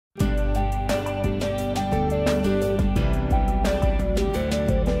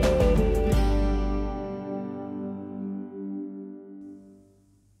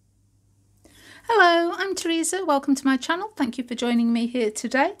I'm Teresa, welcome to my channel. Thank you for joining me here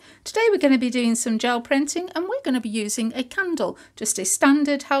today. Today we're going to be doing some gel printing and we're going to be using a candle, just a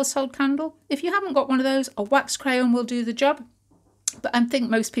standard household candle. If you haven't got one of those, a wax crayon will do the job. But I think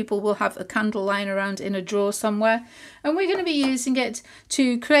most people will have a candle lying around in a drawer somewhere. And we're going to be using it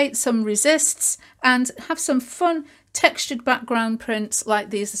to create some resists and have some fun textured background prints like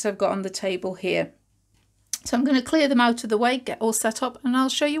these that I've got on the table here. So I'm going to clear them out of the way, get all set up, and I'll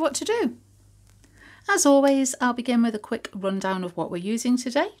show you what to do. As always, I'll begin with a quick rundown of what we're using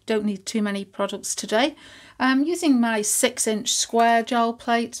today. Don't need too many products today. I'm using my 6-inch square gel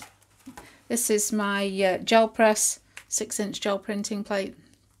plate. This is my gel press 6-inch gel printing plate.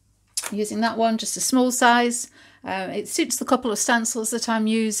 Using that one, just a small size. It suits the couple of stencils that I'm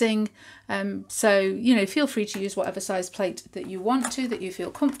using. So, you know, feel free to use whatever size plate that you want to, that you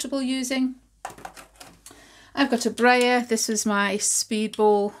feel comfortable using. I've got a brayer. This is my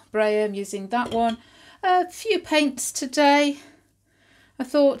speedball brayer. I'm using that one. A few paints today. I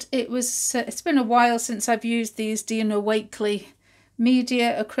thought it's been a while since I've used these Dina Wakley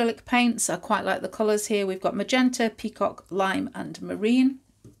media acrylic paints. I quite like the colours here. We've got magenta, peacock, lime and marine.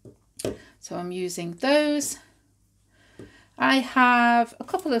 So I'm using those. I have a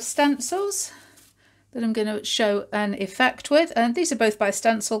couple of stencils that I'm going to show an effect with, and these are both by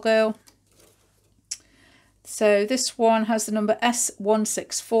Stencil Girl. So this one has the number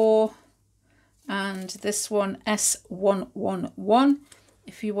S164 and this one S111.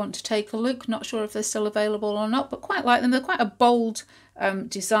 If you want to take a look, not sure if they're still available or not, but quite like them. They're quite a bold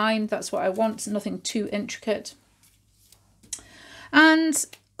design. That's what I want, nothing too intricate. And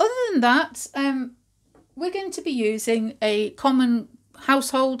other than that, we're going to be using a common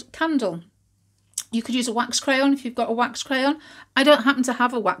household candle. You could use a wax crayon if you've got a wax crayon. I don't happen to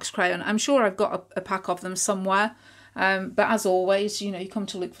have a wax crayon. I'm sure I've got a pack of them somewhere. But as always, you know, you come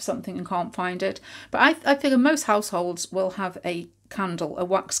to look for something and can't find it. But I figure most households will have a candle, a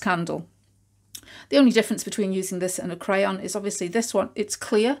wax candle. The only difference between using this and a crayon is obviously this one, it's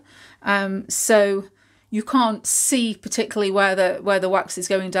clear. So you can't see particularly where the wax is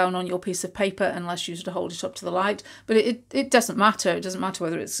going down on your piece of paper unless you sort of hold it up to the light. But it doesn't matter. It doesn't matter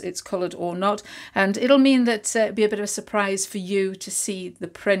whether it's coloured or not. And it'll mean that it'll be a bit of a surprise for you to see the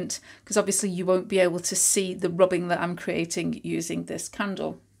print, because obviously you won't be able to see the rubbing that I'm creating using this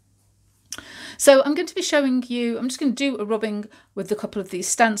candle. So I'm going to be showing you, I'm just going to do a rubbing with a couple of these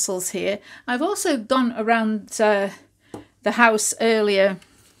stencils here. I've also gone around the house earlier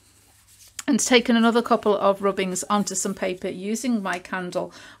and taken another couple of rubbings onto some paper using my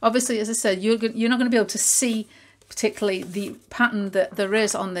candle. Obviously, as I said, you're not going to be able to see particularly the pattern that there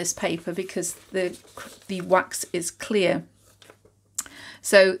is on this paper because the wax is clear.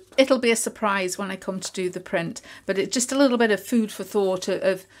 So it'll be a surprise when I come to do the print, but it's just a little bit of food for thought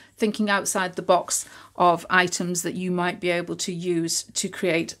of thinking outside the box of items that you might be able to use to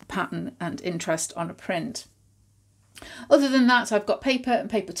create pattern and interest on a print. Other than that, I've got paper and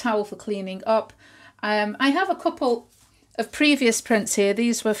paper towel for cleaning up. I have a couple of previous prints here.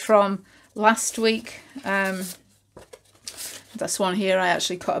 These were from last week. This one here I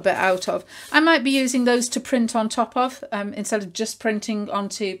actually cut a bit out of. I might be using those to print on top of instead of just printing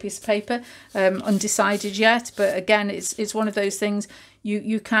onto a piece of paper. Undecided yet, but again, it's one of those things.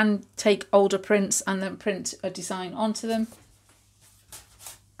 You can take older prints and then print a design onto them.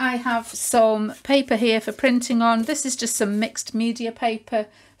 I have some paper here for printing on. This is just some mixed media paper,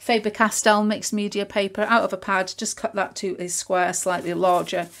 Faber-Castell mixed media paper out of a pad. Just cut that to a square slightly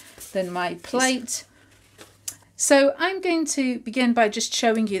larger than my plate. So I'm going to begin by just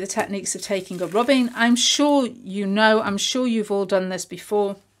showing you the techniques of taking a rubbing. I'm sure you know, I'm sure you've all done this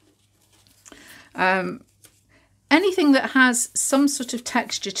before. Anything that has some sort of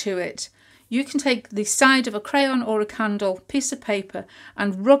texture to it, you can take the side of a crayon or a candle, piece of paper,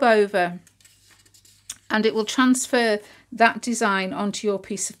 and rub over, and it will transfer that design onto your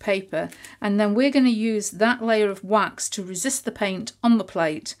piece of paper. And then we're going to use that layer of wax to resist the paint on the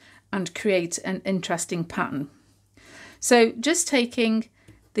plate and create an interesting pattern. So just taking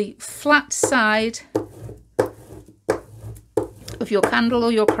the flat side of your candle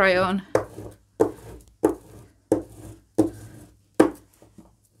or your crayon,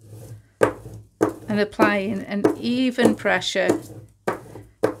 and applying an even pressure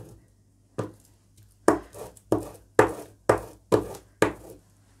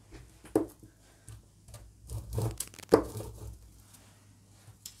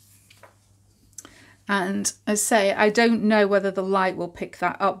and I say I don't know whether the light will pick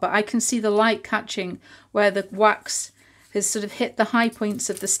that up, but I can see the light catching where the wax has sort of hit the high points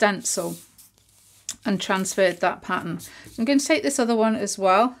of the stencil and transferred that pattern. I'm going to take this other one as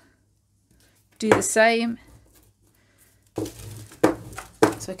well, do the same.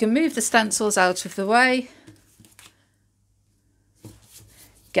 So I can move the stencils out of the way,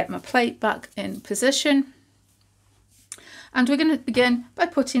 get my plate back in position, and we're going to begin by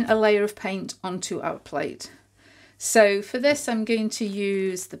putting a layer of paint onto our plate. So for this I'm going to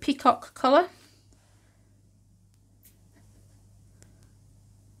use the peacock colour.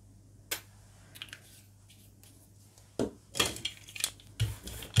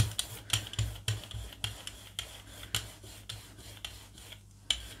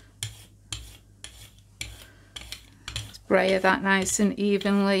 Spray that nice and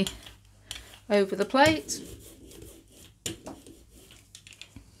evenly over the plate.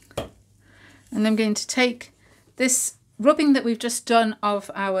 And I'm going to take this rubbing that we've just done of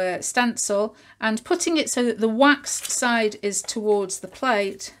our stencil and putting it so that the waxed side is towards the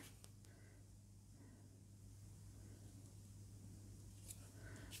plate.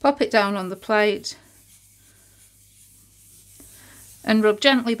 Pop it down on the plate and rub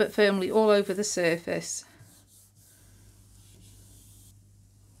gently but firmly all over the surface.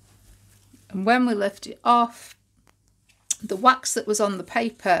 And when we lift it off, the wax that was on the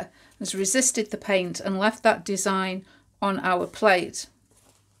paper has resisted the paint and left that design on our plate.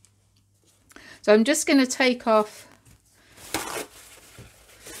 So I'm just going to take off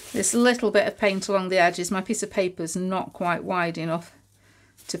this little bit of paint along the edges. My piece of paper is not quite wide enough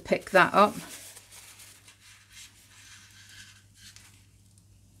to pick that up.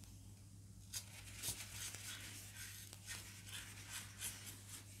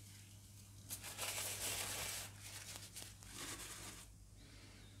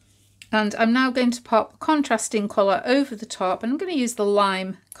 And I'm now going to pop contrasting colour over the top, and I'm going to use the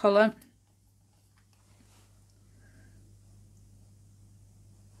lime colour.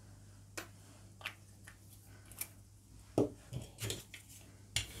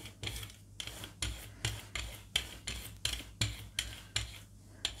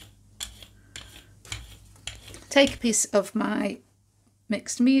 Take a piece of my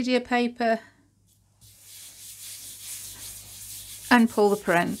mixed media paper and pull the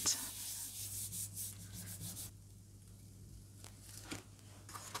print.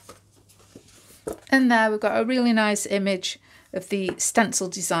 And there we've got a really nice image of the stencil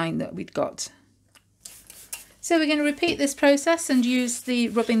design that we'd got. So we're going to repeat this process and use the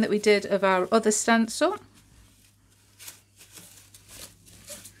rubbing that we did of our other stencil.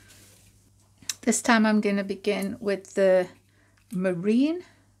 This time I'm going to begin with the marine.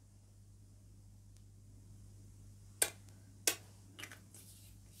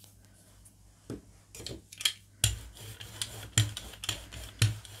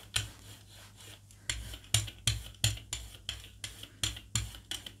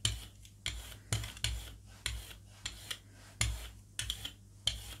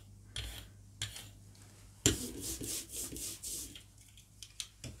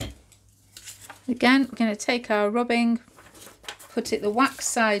 Again, we're going to take our rubbing, put it the wax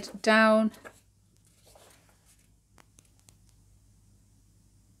side down,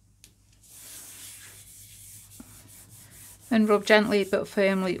 and rub gently but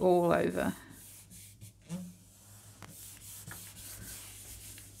firmly all over.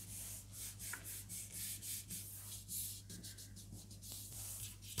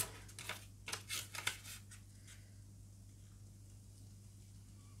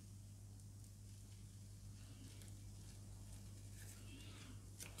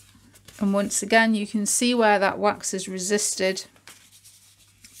 And once again, you can see where that wax has resisted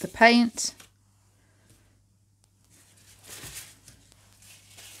the paint.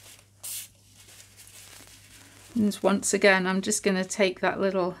 And once again, I'm just going to take that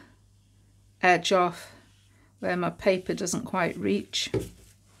little edge off where my paper doesn't quite reach.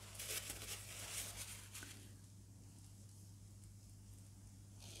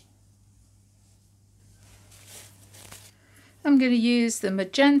 I'm going to use the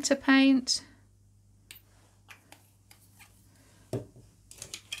magenta paint.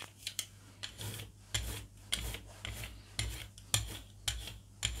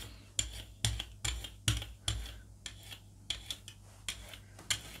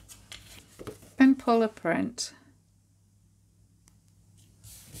 And pull a print.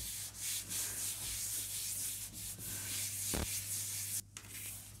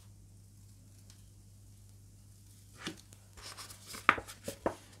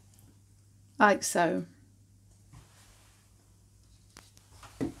 Like so.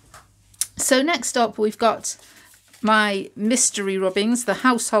 So next up we've got my mystery rubbings, the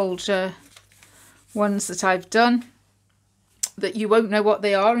household ones that I've done, that you won't know what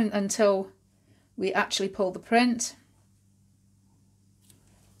they are until we actually pull the print.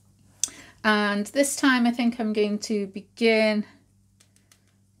 And this time I think I'm going to begin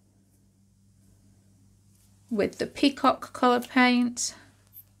with the peacock colour paint.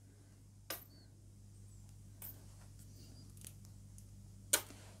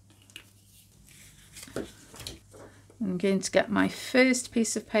 I'm going to get my first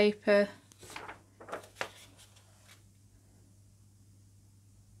piece of paper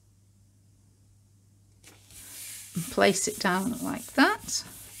and place it down like that.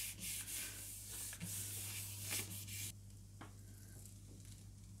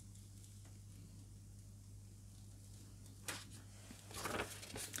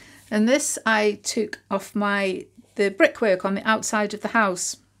 And this I took off the brickwork on the outside of the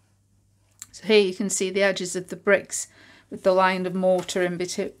house. So here you can see the edges of the bricks with the line of mortar in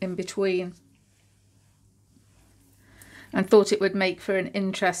between. And thought it would make for an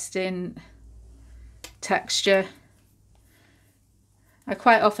interesting texture. I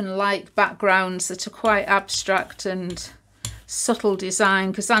quite often like backgrounds that are quite abstract and subtle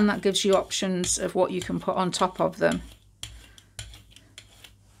design, because then that gives you options of what you can put on top of them.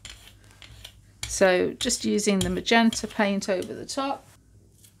 So just using the magenta paint over the top.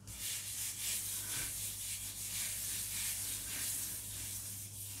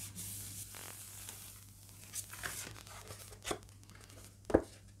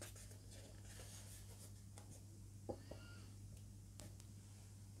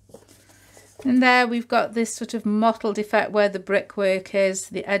 And there we've got this sort of mottled effect where the brickwork is,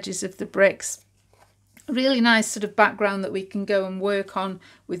 the edges of the bricks. A really nice sort of background that we can go and work on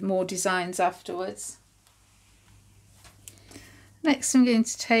with more designs afterwards. Next I'm going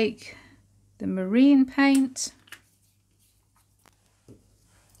to take the marine paint.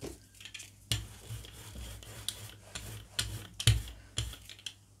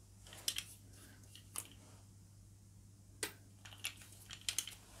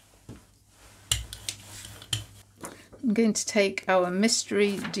 I'm going to take our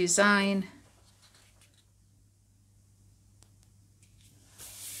mystery design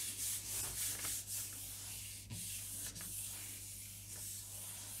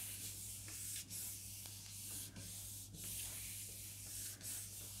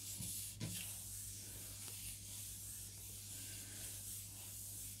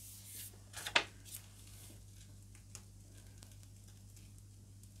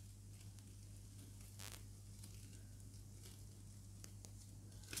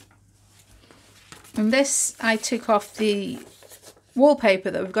and this I took off the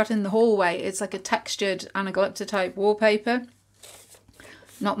wallpaper that we've got in the hallway. It's like a textured anaglypta type wallpaper.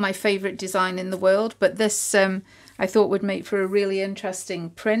 Not my favourite design in the world, but this I thought would make for a really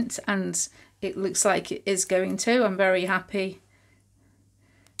interesting print, and it looks like it is going to. I'm very happy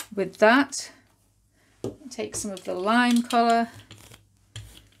with that. Take some of the lime colour.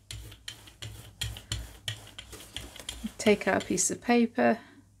 Take our piece of paper.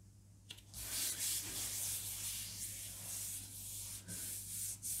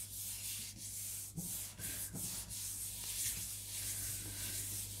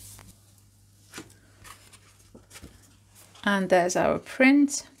 And there's our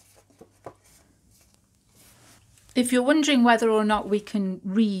print. If you're wondering whether or not we can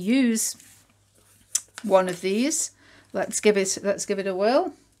reuse one of these, let's give it a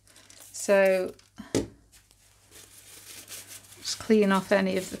whirl. So just clean off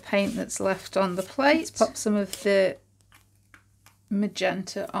any of the paint that's left on the plate. Let's pop some of the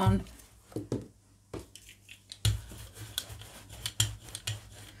magenta on.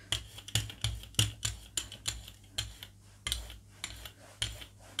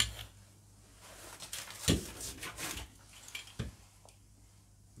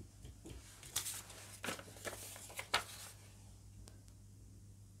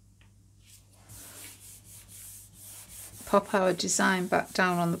 Pop our design back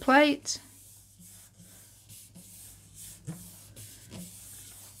down on the plate.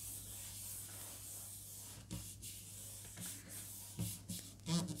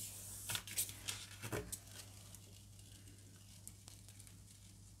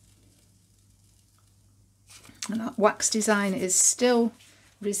 And that wax design is still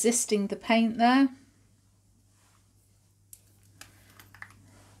resisting the paint there.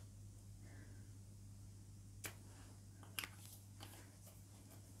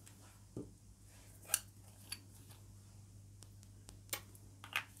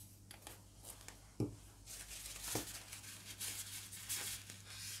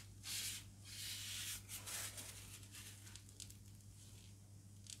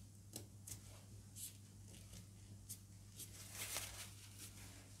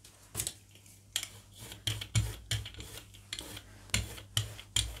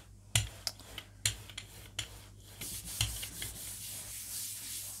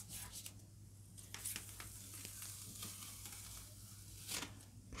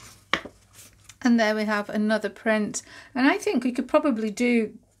 And there we have another print. And I think we could probably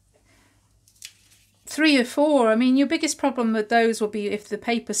do 3 or 4. I mean, your biggest problem with those will be if the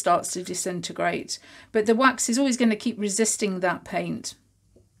paper starts to disintegrate. But the wax is always going to keep resisting that paint.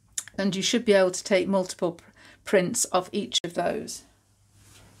 And you should be able to take multiple prints of each of those.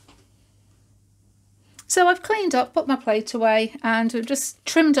 So I've cleaned up, put my plate away, and I've just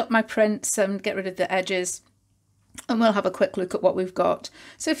trimmed up my prints and get rid of the edges. And we'll have a quick look at what we've got.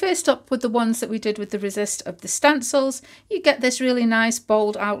 So first up with the ones that we did with the resist of the stencils, you get this really nice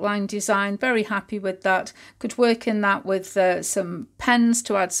bold outline design. Very happy with that. Could work in that with some pens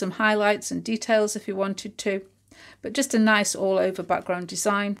to add some highlights and details if you wanted to. But just a nice all over background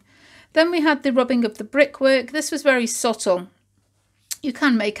design. Then we had the rubbing of the brickwork. This was very subtle. You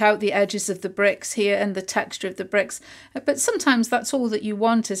can make out the edges of the bricks here and the texture of the bricks, but sometimes that's all that you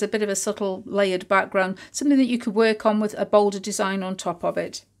want, is a bit of a subtle layered background, something that you could work on with a bolder design on top of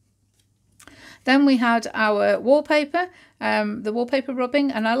it. Then we had our wallpaper, the wallpaper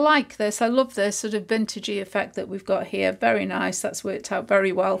rubbing, and I like this. I love this sort of vintagey effect that we've got here. Very nice. That's worked out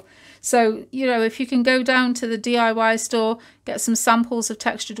very well. So, you know, if you can go down to the DIY store, get some samples of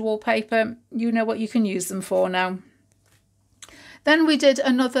textured wallpaper, you know what you can use them for now. Then we did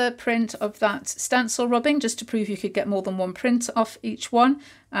another print of that stencil rubbing just to prove you could get more than one print off each one.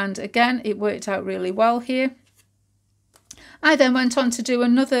 And again, it worked out really well here. I then went on to do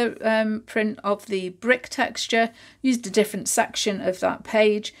another print of the brick texture, used a different section of that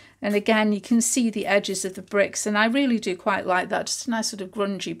page. And again, you can see the edges of the bricks, and I really do quite like that. Just a nice sort of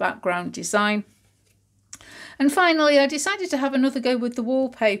grungy background design. And finally, I decided to have another go with the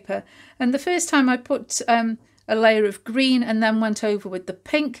wallpaper. And the first time I put a layer of green and then went over with the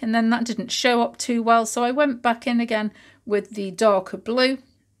pink, and then that didn't show up too well, so I went back in again with the darker blue,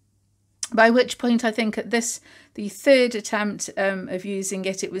 by which point I think at this, the third attempt of using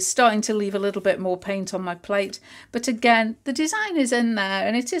it, it was starting to leave a little bit more paint on my plate. But again, the design is in there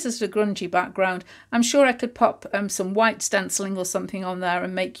and it is a sort of grungy background. I'm sure I could pop some white stenciling or something on there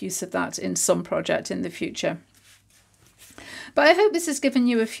and make use of that in some project in the future. But I hope this has given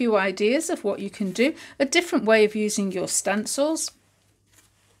you a few ideas of what you can do, a different way of using your stencils,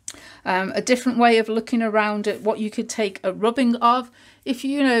 a different way of looking around at what you could take a rubbing of. If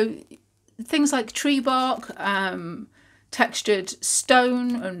you know, things like tree bark, textured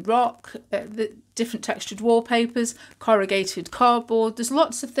stone and rock, the different textured wallpapers, corrugated cardboard, there's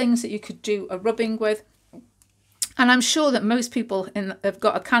lots of things that you could do a rubbing with. And I'm sure that most people have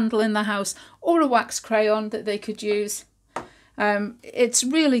got a candle in their house or a wax crayon that they could use. It's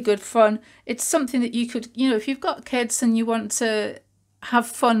really good fun. It's something that you could, you know, if you've got kids and you want to have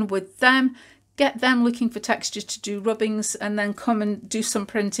fun with them, get them looking for textures to do rubbings, and then come and do some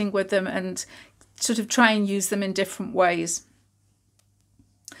printing with them and sort of try and use them in different ways.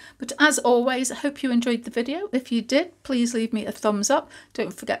 But as always, I hope you enjoyed the video. If you did, please leave me a thumbs up.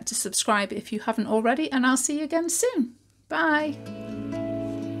 Don't forget to subscribe if you haven't already, and I'll see you again soon. Bye.